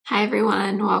Hi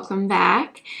everyone, welcome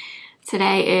back.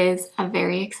 Today is a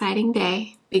very exciting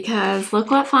day because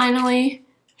look what finally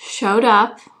showed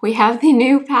up. We have the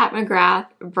new Pat McGrath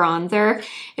Bronzer.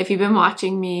 If you've been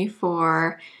watching me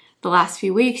for the last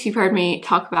few weeks, you've heard me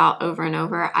talk about over and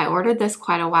over. I ordered this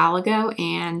quite a while ago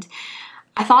and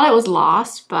I thought it was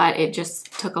lost, but it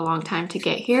just took a long time to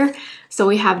get here. So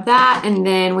we have that, and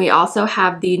then we also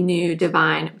have the new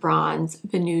Divine Bronze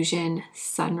Venusian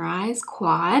Sunrise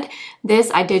Quad.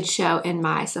 This I did show in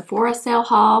my Sephora sale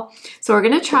haul. So we're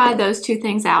gonna try those two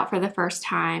things out for the first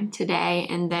time today,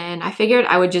 and then I figured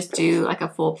I would just do like a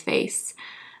full face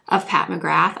of Pat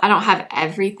McGrath. I don't have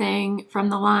everything from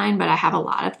the line, but I have a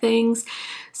lot of things.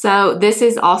 So this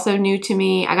is also new to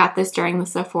me. I got this during the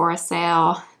Sephora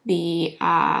sale. The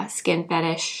Skin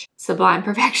Fetish Sublime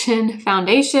Perfection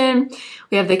Foundation.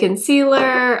 We have the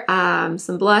concealer,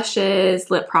 some blushes,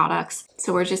 lip products.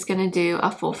 So we're just gonna do a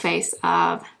full face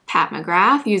of Pat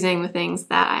McGrath using the things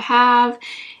that I have.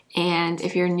 And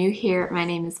if you're new here, my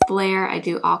name is Blair. I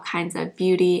do all kinds of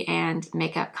beauty and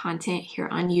makeup content here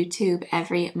on YouTube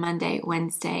every Monday,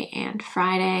 Wednesday, and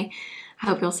Friday. I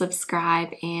hope you'll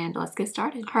subscribe and let's get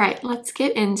started. All right, let's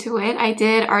get into it. I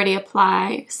did already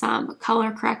apply some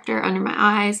color corrector under my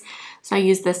eyes. So I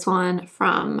used this one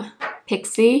from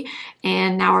Pixie,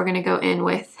 and now we're gonna go in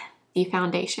with the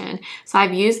foundation. So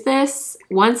I've used this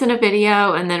once in a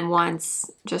video and then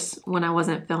once just when I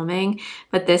wasn't filming,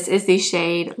 but this is the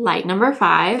shade Light Number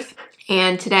 5.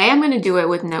 And today I'm gonna do it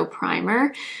with no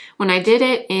primer. When I did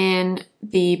it in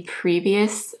the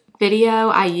previous video,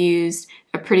 I used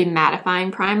a pretty mattifying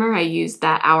primer. I used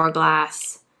that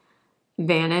Hourglass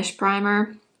Vanish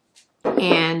primer,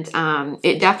 and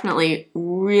it definitely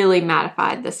really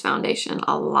mattified this foundation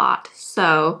a lot.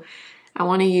 So I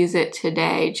want to use it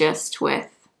today just with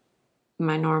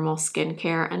my normal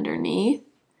skincare underneath.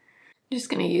 I'm just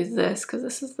going to use this because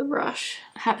this is the brush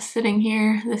I have sitting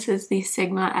here. This is the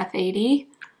Sigma F80.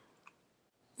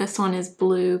 This one is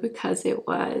blue because it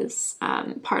was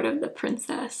part of the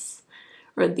Princess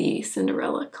or the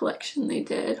Cinderella collection they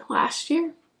did last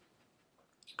year.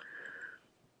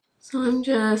 So I'm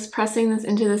just pressing this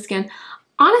into the skin.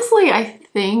 Honestly, I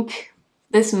think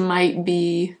this might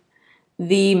be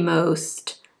the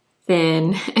most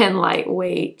thin and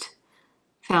lightweight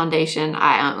foundation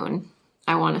I own,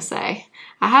 I want to say.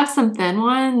 I have some thin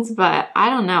ones, but I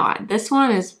don't know. This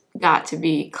one has got to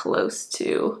be close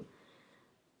to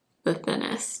the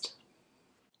thinnest.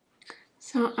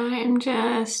 So I am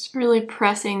just really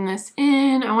pressing this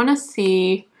in. I want to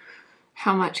see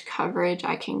how much coverage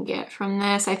I can get from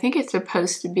this. I think it's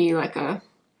supposed to be like a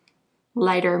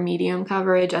lighter medium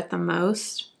coverage at the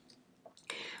most,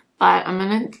 but I'm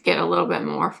gonna get a little bit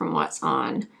more from what's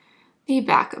on the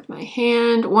back of my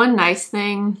hand. One nice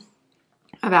thing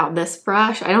about this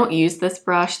brush, I don't use this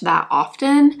brush that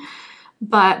often,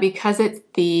 but because it's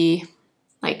the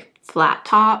like flat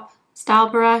top style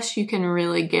brush, you can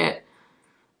really get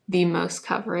the most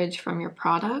coverage from your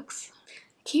products.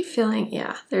 I keep feeling,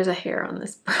 yeah, there's a hair on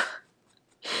this brush.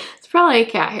 It's probably a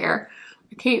cat hair.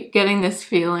 I keep getting this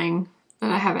feeling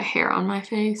that I have a hair on my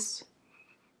face.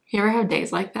 You ever have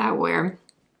days like that where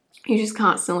you just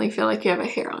constantly feel like you have a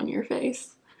hair on your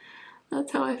face?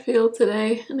 That's how I feel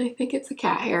today, and I think it's a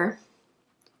cat hair.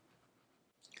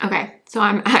 Okay, so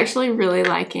I'm actually really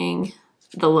liking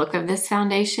the look of this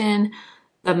foundation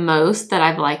the most that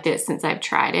I've liked it since I've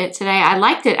tried it today. I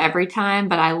liked it every time,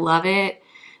 but I love it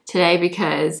today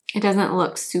because it doesn't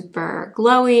look super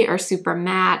glowy or super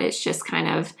matte. It's just kind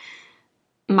of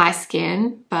my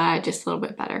skin, but just a little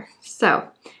bit better. So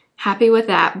happy with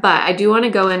that, but I do want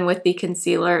to go in with the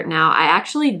concealer. Now, I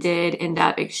actually did end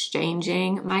up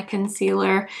exchanging my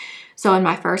concealer. So in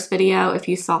my first video, if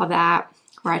you saw that,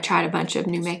 where I tried a bunch of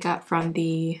new makeup from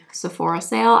the Sephora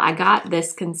sale, I got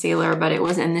this concealer, but it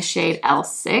was in the shade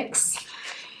L6.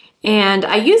 And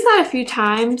I used that a few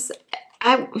times.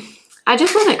 I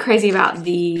just wasn't crazy about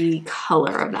the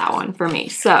color of that one for me.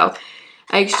 So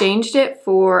I exchanged it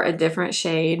for a different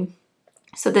shade.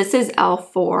 So this is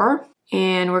L4,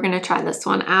 and we're gonna try this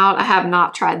one out. I have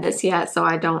not tried this yet, so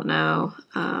I don't know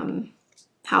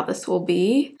how this will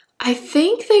be. I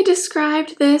think they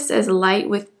described this as light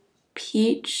with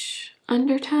peach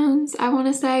undertones, I want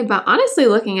to say, but honestly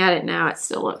looking at it now, it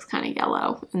still looks kind of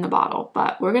yellow in the bottle,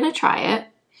 but we're gonna try it.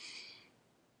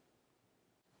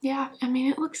 Yeah, I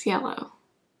mean, it looks yellow.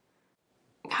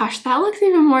 Gosh, that looks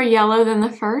even more yellow than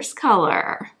the first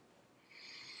color.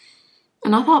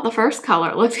 And I thought the first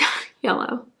color looked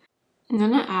yellow. I'm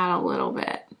gonna add a little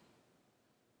bit.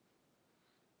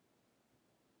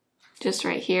 Just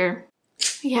right here.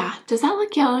 Yeah, does that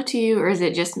look yellow to you, or is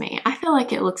it just me? I feel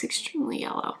like it looks extremely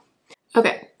yellow.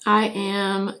 Okay, I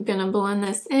am gonna blend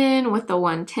this in with the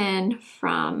 110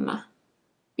 from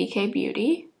BK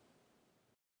Beauty.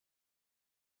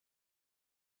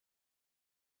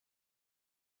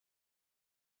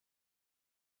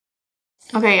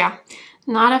 Okay, yeah,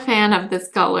 not a fan of this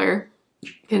color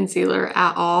concealer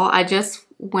at all. I just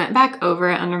went back over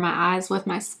it under my eyes with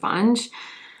my sponge,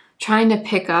 trying to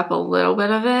pick up a little bit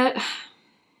of it.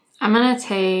 I'm gonna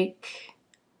take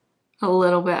a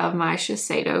little bit of my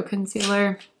Shiseido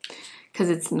concealer because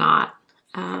it's not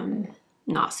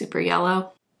super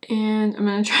yellow. And I'm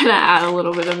gonna try to add a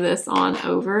little bit of this on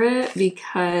over it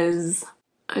because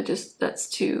that's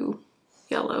too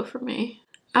yellow for me.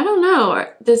 I don't know,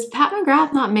 does Pat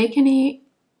McGrath not make any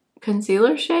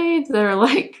concealer shades that are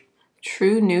like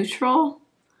true neutral?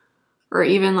 Or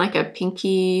even like a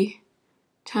pinky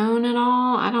tone at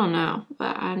all? I don't know,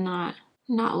 but I'm not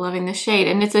loving the shade.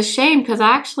 And it's a shame because I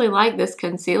actually like this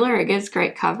concealer. It gives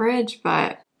great coverage,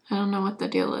 but I don't know what the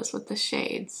deal is with the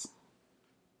shades.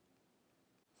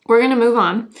 We're gonna move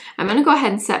on. I'm gonna go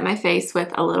ahead and set my face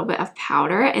with a little bit of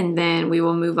powder, and then we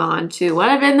will move on to what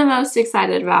I've been the most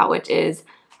excited about, which is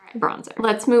bronzer.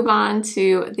 Let's move on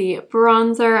to the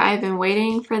bronzer. I've been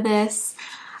waiting for this.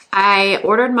 I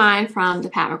ordered mine from the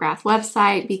Pat McGrath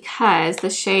website because the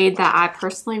shade that I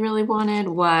personally really wanted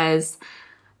was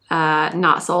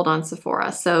not sold on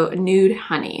Sephora. So Nude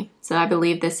Honey. So I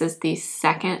believe this is the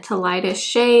second to lightest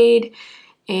shade,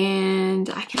 and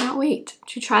I cannot wait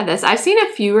to try this. I've seen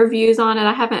a few reviews on it.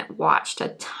 I haven't watched a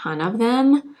ton of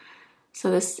them.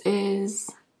 So this is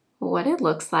what it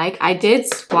looks like. I did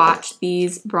swatch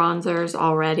these bronzers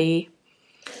already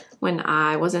when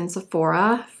I was in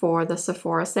Sephora for the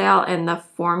Sephora sale, and the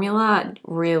formula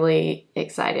really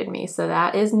excited me. So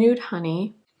that is Nude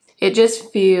Honey. It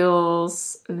just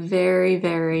feels very,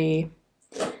 very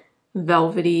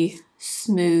velvety,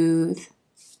 smooth,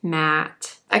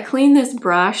 matte. I cleaned this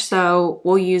brush, so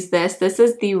we'll use this. This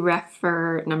is the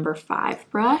Refer number 5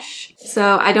 brush.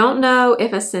 So I don't know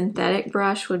if a synthetic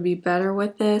brush would be better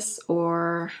with this,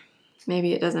 or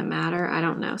maybe it doesn't matter. I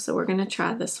don't know. So we're gonna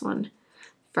try this one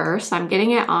first. I'm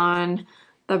getting it on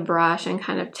the brush and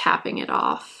kind of tapping it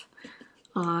off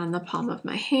on the palm of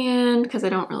my hand because I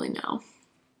don't really know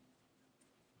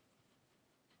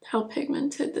how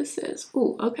pigmented this is.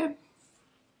 Ooh, okay.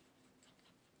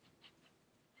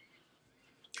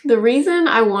 The reason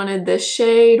I wanted this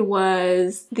shade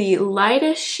was the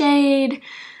lightest shade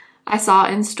I saw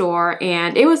in store,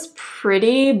 and it was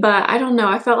pretty, but I don't know,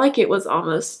 I felt like it was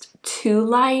almost too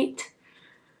light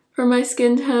for my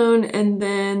skin tone. And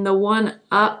then the one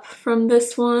up from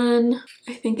this one,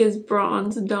 I think is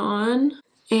Bronze Dawn.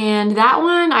 And that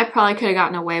one I probably could have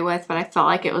gotten away with, but I felt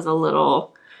like it was a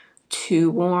little too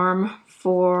warm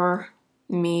for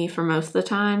me for most of the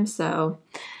time. So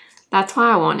that's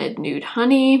why I wanted Nude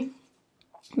Honey.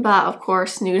 But of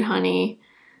course, Nude Honey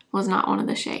was not one of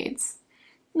the shades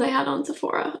they had on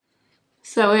Sephora.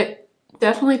 So it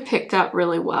definitely picked up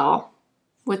really well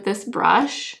with this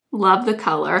brush. Love the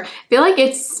color. I feel like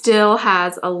it still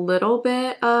has a little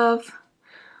bit of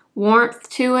warmth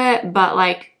to it, but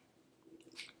like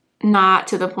not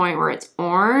to the point where it's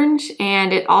orange.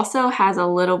 And it also has a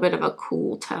little bit of a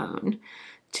cool tone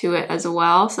to it as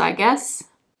well. So I guess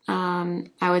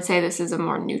I would say this is a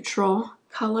more neutral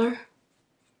color.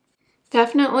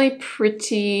 Definitely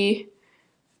pretty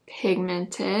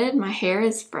pigmented. My hair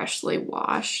is freshly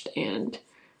washed and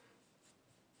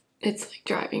it's like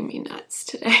driving me nuts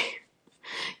today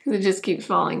because it just keeps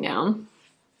falling down.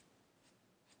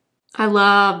 I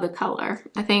love the color.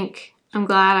 I think I'm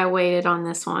glad I waited on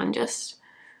this one just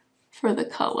for the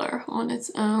color on its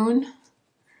own.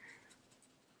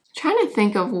 Trying to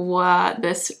think of what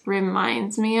this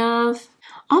reminds me of.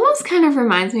 Almost kind of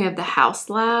reminds me of the Haus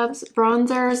Labs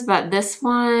bronzers, but this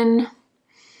one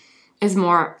is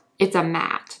more, it's a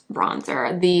matte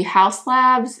bronzer. The Haus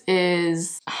Labs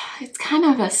is, it's kind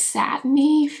of a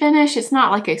satiny finish. It's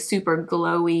not like a super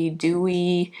glowy,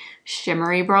 dewy,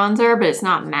 shimmery bronzer, but it's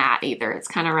not matte either. It's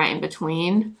kind of right in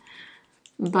between.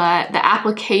 But the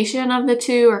application of the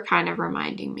two are kind of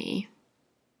reminding me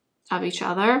of each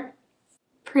other.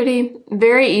 Pretty,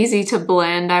 very easy to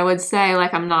blend, I would say.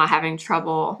 Like, I'm not having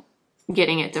trouble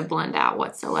getting it to blend out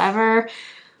whatsoever,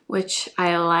 which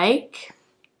I like.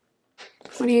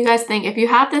 What do you guys think? If you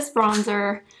have this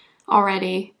bronzer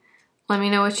already, let me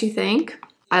know what you think.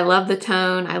 I love the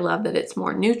tone. I love that it's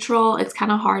more neutral. It's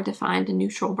kind of hard to find a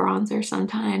neutral bronzer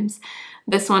sometimes.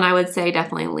 This one, I would say,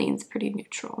 definitely leans pretty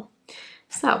neutral.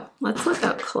 So let's look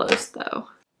up close though.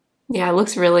 Yeah, it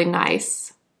looks really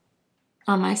nice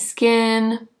on my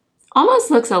skin. Almost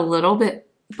looks a little bit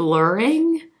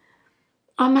blurring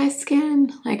on my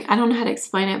skin. Like, I don't know how to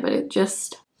explain it, but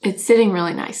it's sitting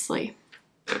really nicely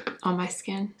on my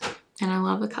skin, and I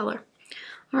love the color.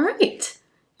 All right,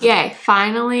 yay,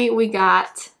 finally we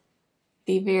got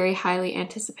the very highly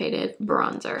anticipated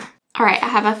bronzer. All right, I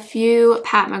have a few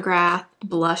Pat McGrath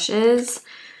blushes.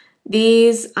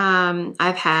 These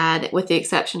I've had, with the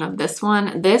exception of this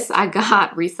one. This I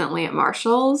got recently at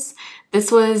Marshall's.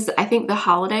 This was, I think, the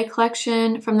holiday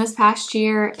collection from this past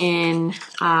year in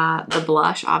the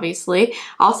blush, obviously.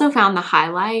 Also found the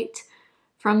highlight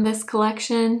from this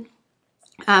collection,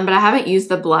 but I haven't used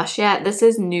the blush yet. This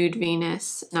is Nude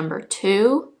Venus number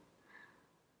 2.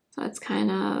 So it's kind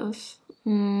of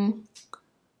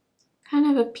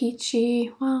a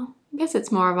peachy, well, I guess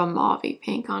it's more of a mauvey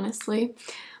pink, honestly.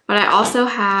 But I also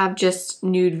have just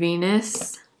Nude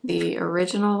Venus, the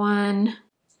original one.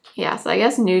 Yeah, so I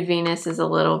guess Nude Venus is a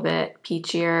little bit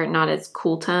peachier, not as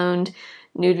cool toned.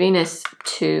 Nude Venus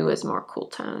 2 is more cool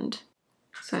toned.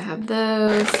 So I have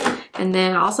those. And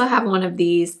then I also have one of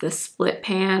these, the split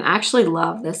pan. I actually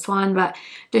love this one, but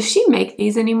does she make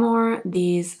these anymore?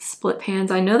 These split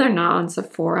pans? I know they're not on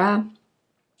Sephora.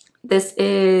 This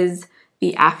is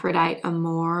the Aphrodite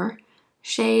Amore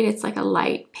shade. It's like a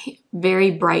light, very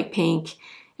bright pink,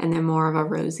 and then more of a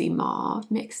rosy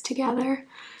mauve mixed together.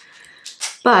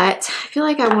 But I feel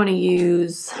like I want to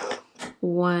use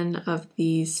one of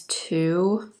these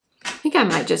two. I think I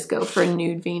might just go for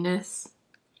Nude Venus.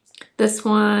 This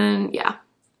one, yeah,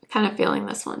 kind of feeling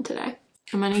this one today.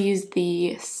 I'm going to use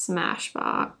the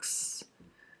Smashbox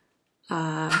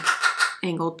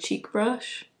angled cheek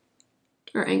brush,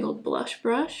 or angled blush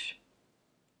brush.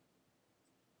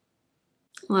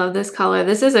 Love this color.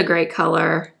 This is a great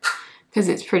color because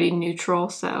it's pretty neutral,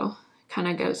 so it kind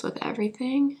of goes with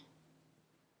everything.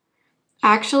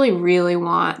 I actually really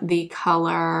want the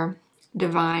color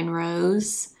Divine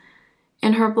Rose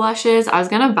in her blushes. I was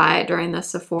going to buy it during the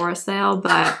Sephora sale,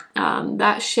 but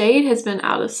that shade has been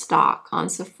out of stock on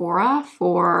Sephora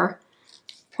for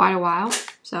quite a while.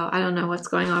 So I don't know what's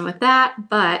going on with that,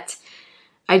 but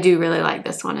I do really like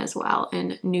this one as well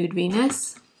in Nude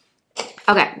Venus.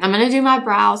 Okay, I'm going to do my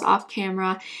brows off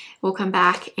camera. We'll come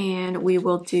back and we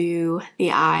will do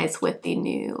the eyes with the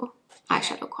new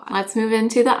eyeshadow quad. Let's move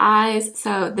into the eyes.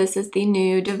 So this is the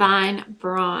new Divine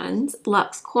Bronze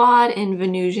Luxe Quad in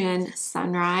Venusian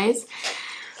Sunrise.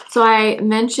 So I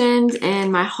mentioned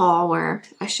in my haul where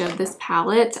I showed this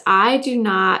palette, I do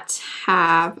not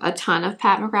have a ton of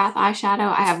Pat McGrath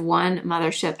eyeshadow. I have one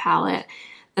Mothership palette,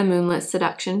 the Moonlit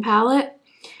Seduction palette.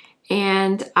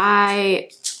 And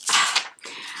I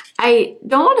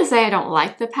don't want to say I don't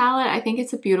like the palette. I think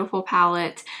it's a beautiful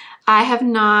palette. I have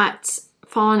not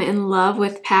fallen in love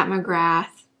with Pat McGrath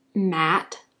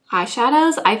matte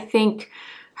eyeshadows. I think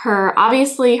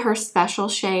obviously her special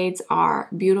shades are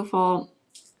beautiful,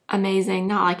 amazing,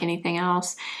 not like anything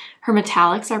else. Her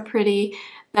metallics are pretty.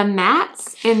 The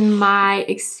mattes, in my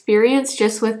experience,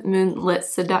 just with Moonlit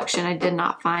Seduction, I did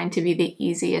not find to be the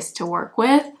easiest to work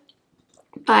with.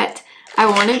 But I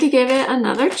wanted to give it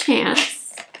another chance.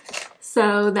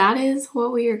 So that is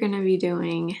what we are going to be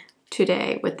doing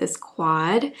today with this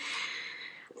quad.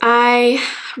 I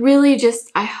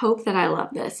hope that I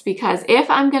love this, because if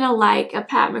I'm going to like a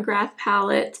Pat McGrath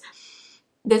palette,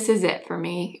 this is it for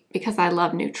me, because I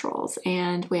love neutrals.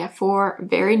 And we have 4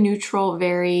 very neutral,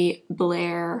 very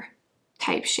Blair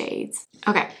type shades.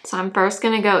 Okay, so I'm first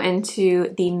going to go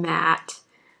into the matte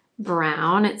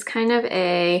brown. It's kind of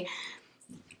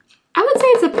I would say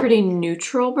it's a pretty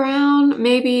neutral brown,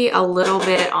 maybe a little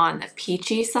bit on the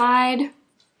peachy side.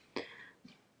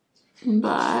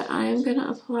 But I'm gonna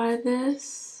apply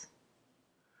this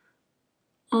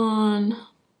on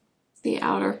the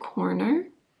outer corner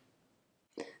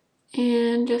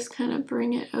and just kind of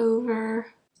bring it over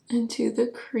into the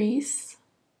crease.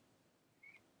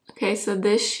 Okay, so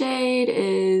this shade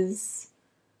is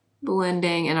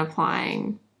blending and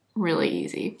applying really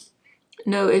easy.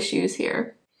 No issues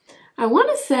here. I want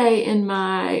to say in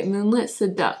my Moonlit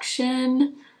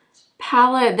Seduction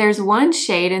palette, there's one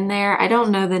shade in there. I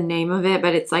don't know the name of it,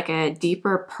 but it's like a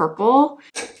deeper purple.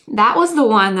 That was the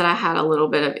one that I had a little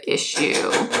bit of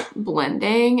issue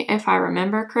blending, if I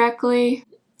remember correctly.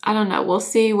 I don't know. We'll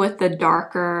see with the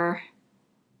darker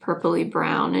purpley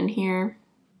brown in here.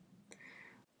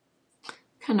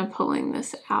 Kind of pulling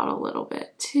this out a little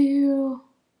bit too.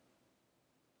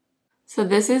 So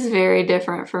this is very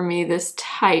different for me, this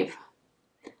type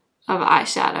of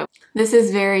eyeshadow. This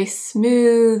is very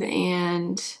smooth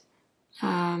and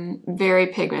very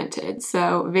pigmented,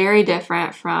 so very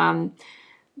different from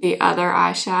the other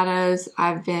eyeshadows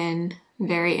I've been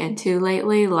very into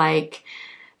lately, like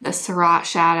the Surratt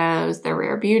shadows, the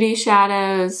Rare Beauty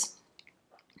shadows.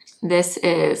 This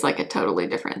is like a totally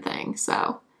different thing,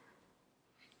 so.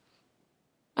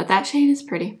 But that shade is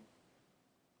pretty.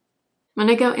 I'm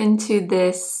gonna go into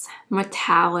this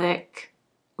metallic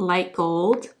light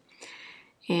gold,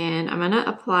 and I'm gonna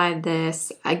apply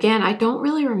this. Again, I don't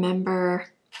really remember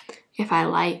if I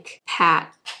like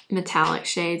pat metallic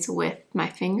shades with my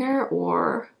finger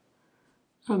or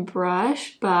a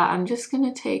brush, but I'm just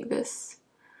gonna take this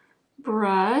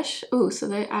brush. Ooh, so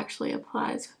that actually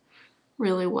applies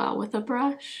really well with a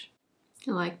brush.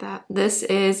 I like that. This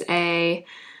is a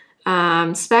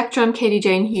Spectrum Katie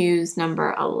Jane Hughes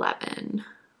number 11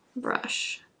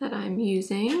 brush that I'm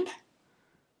using.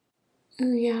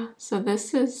 Oh yeah, so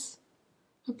this is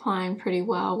applying pretty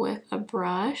well with a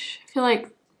brush. I feel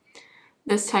like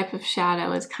this type of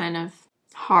shadow is kind of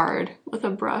hard with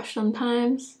a brush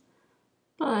sometimes,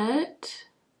 but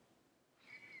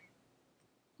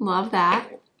love that.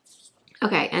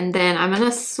 Okay, and then I'm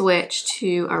gonna switch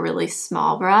to a really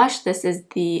small brush. This is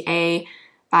the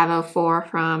A504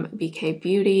 from BK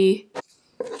Beauty,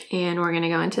 and we're gonna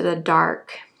go into the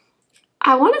dark.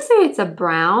 I wanna say it's a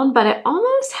brown, but it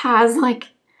almost has like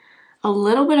a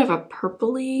little bit of a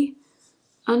purpley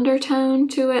undertone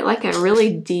to it, like a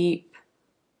really deep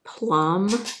plum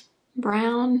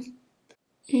brown.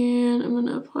 And I'm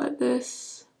gonna apply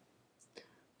this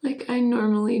like I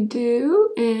normally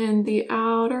do in the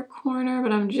outer corner,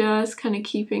 but I'm just kind of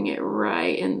keeping it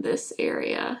right in this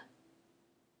area.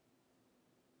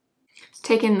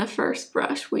 Taking the first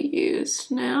brush we used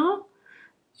now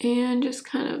and just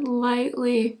kind of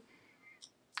lightly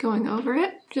going over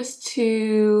it just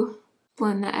to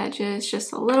blend the edges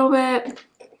just a little bit.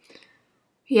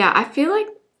 Yeah, I feel like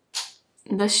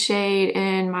the shade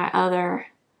in my other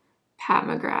Pat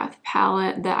McGrath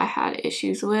palette that I had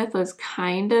issues with was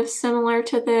kind of similar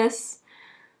to this,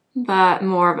 but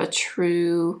more of a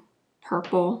true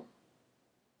purple.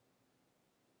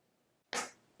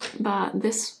 But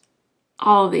this,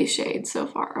 all of these shades so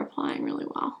far are applying really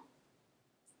well.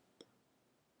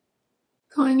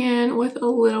 Going in with a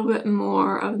little bit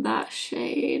more of that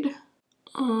shade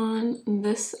on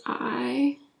this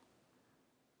eye,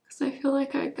 because I feel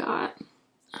like I got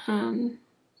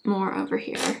more over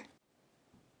here.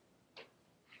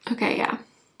 Okay, yeah,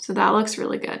 so that looks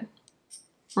really good.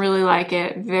 Really like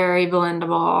it, very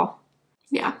blendable.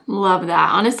 Yeah, love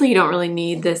that. Honestly, you don't really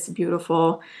need this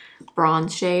beautiful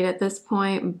bronze shade at this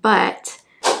point, but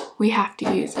we have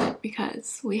to use it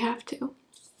because we have to.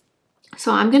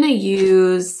 So I'm gonna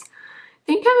use, I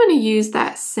think I'm gonna use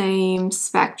that same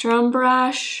Spectrum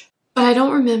brush, but I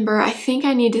don't remember. I think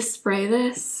I need to spray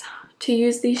this to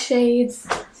use these shades.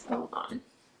 So hold on.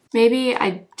 Maybe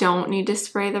I don't need to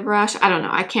spray the brush. I don't know,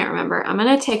 I can't remember. I'm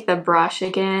gonna take the brush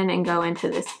again and go into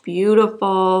this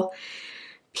beautiful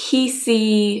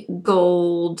PC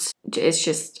gold. It's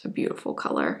just a beautiful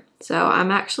color. So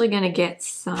I'm actually gonna get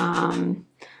some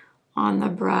on the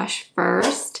brush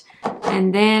first,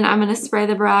 and then I'm gonna spray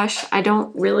the brush. I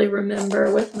don't really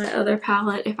remember with my other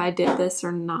palette if I did this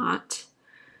or not,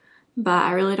 but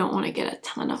I really don't wanna get a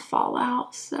ton of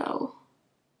fallout, so.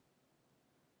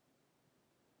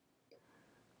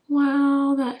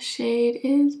 Wow, that shade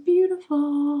is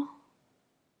beautiful.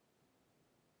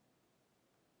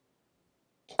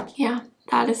 Yeah,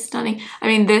 that is stunning. I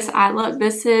mean, this eye look,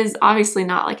 this is obviously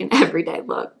not like an everyday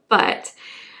look, but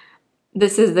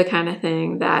this is the kind of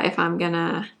thing that if I'm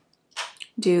gonna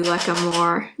do like a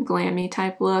more glammy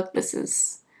type look, this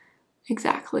is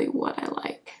exactly what I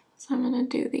like. So I'm gonna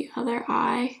do the other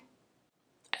eye.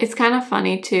 It's kind of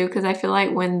funny too, because I feel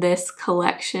like when this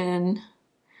collection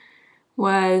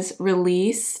was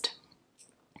released,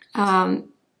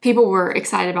 people were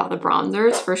excited about the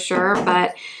bronzers for sure,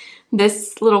 but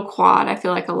this little quad, I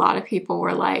feel like a lot of people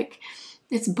were like,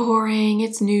 it's boring,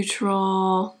 it's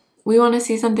neutral, we want to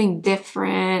see something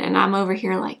different, and I'm over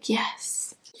here like,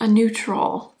 yes, a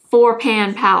neutral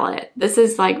 4-pan palette. This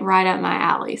is like right up my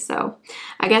alley, so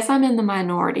I guess I'm in the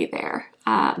minority there,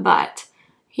 but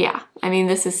yeah, I mean,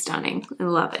 this is stunning. I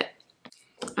love it.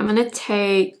 I'm gonna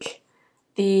take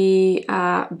the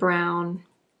brown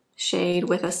shade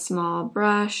with a small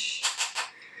brush,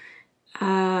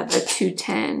 the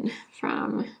 210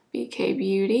 from BK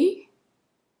Beauty,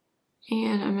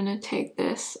 and I'm gonna take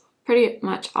this pretty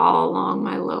much all along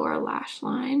my lower lash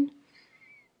line,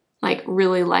 like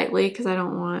really lightly because I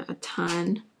don't want a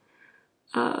ton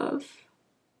of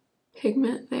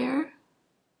pigment there.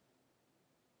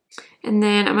 And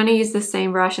then I'm gonna use the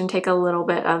same brush and take a little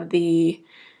bit of the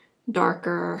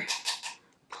darker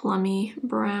plummy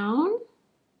brown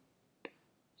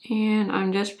And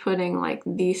I'm just putting like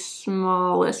the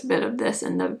smallest bit of this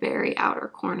in the very outer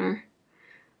corner.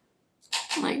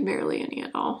 Like barely any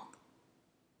at all.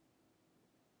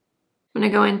 I'm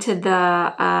gonna go into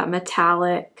the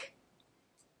metallic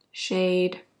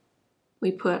shade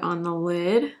we put on the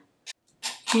lid.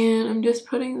 And I'm just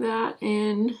putting that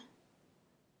in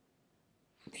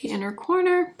the inner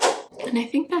corner. And I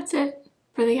think that's it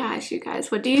for the eyes, you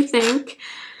guys. What do you think?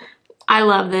 I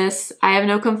love this. I have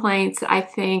no complaints. I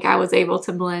think I was able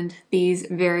to blend these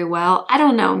very well. I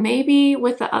don't know, maybe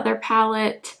with the other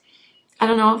palette, I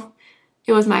don't know if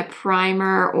it was my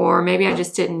primer or maybe I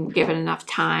just didn't give it enough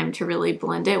time to really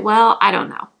blend it well. I don't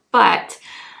know, but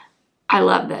I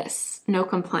love this. No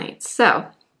complaints. So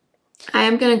I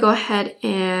am gonna go ahead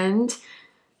and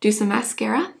do some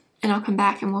mascara and I'll come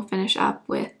back and we'll finish up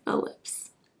with the lips.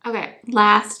 Okay,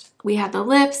 last we have the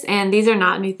lips, and these are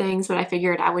not new things, but I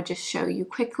figured I would just show you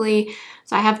quickly.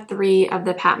 So I have 3 of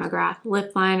the Pat McGrath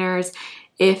lip liners.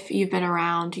 If you've been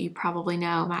around, you probably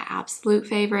know my absolute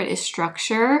favorite is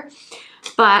Structure,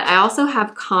 but I also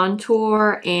have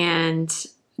Contour and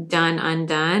Done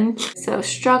Undone. So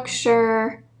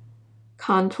Structure,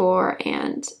 Contour,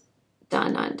 and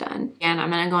Done Undone. And I'm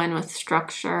gonna go in with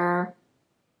Structure.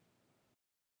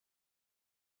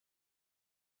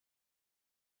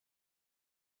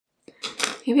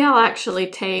 Maybe I'll actually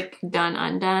take Done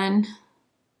Undone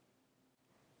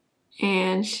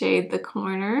and shade the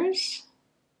corners.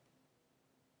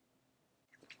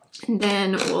 And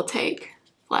then we'll take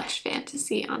Flesh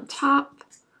Fantasy on top.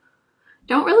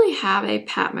 Don't really have a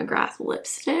Pat McGrath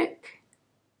lipstick.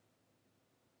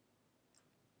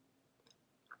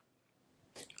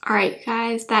 All right,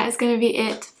 guys, that is going to be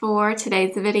it for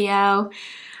today's video.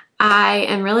 I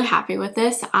am really happy with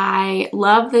this. I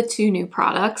love the 2 new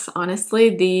products. Honestly,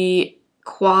 the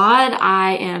Quad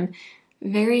I am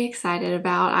very excited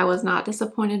about. I was not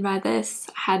disappointed by this.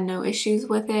 I had no issues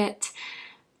with it.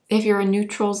 If you're a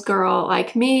neutrals girl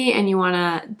like me and you want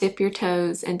to dip your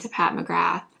toes into Pat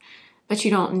McGrath, but you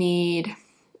don't need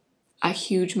a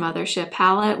huge mothership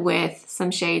palette with some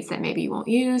shades that maybe you won't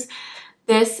use,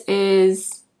 this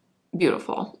is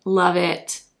beautiful. Love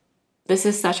it. This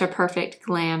is such a perfect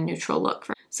glam neutral look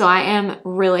for me. So I am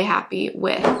really happy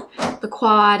with the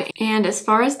Quad. And as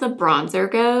far as the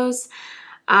bronzer goes,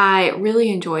 I really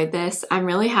enjoyed this. I'm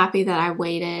really happy that I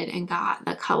waited and got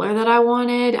the color that I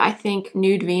wanted. I think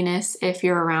Nude Venus, if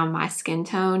you're around my skin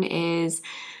tone, is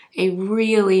a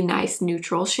really nice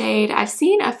neutral shade. I've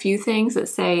seen a few things that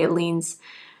say it leans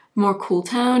more cool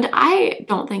toned. I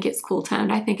don't think it's cool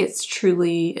toned. I think it's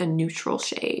truly a neutral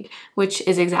shade, which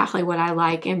is exactly what I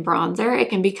like in bronzer. It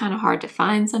can be kind of hard to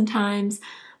find sometimes,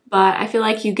 but I feel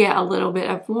like you get a little bit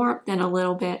of warmth and a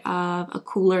little bit of a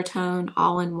cooler tone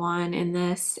all in one in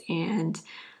this, and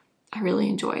I really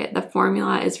enjoy it. The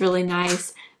formula is really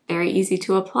nice, very easy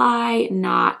to apply,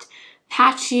 not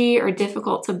patchy or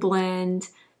difficult to blend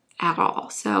at all.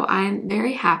 So I'm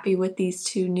very happy with these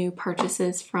 2 new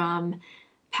purchases from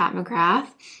Pat McGrath.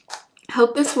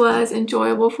 Hope this was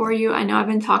enjoyable for you. I know I've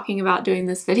been talking about doing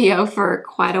this video for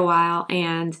quite a while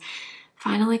and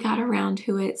finally got around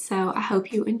to it. So I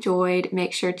hope you enjoyed.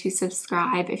 Make sure to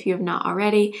subscribe if you have not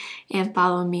already and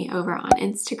follow me over on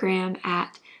Instagram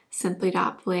at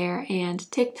simply.blair and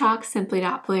TikTok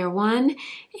simply.blair1.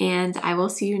 And I will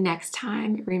see you next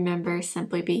time. Remember,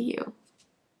 simply be you.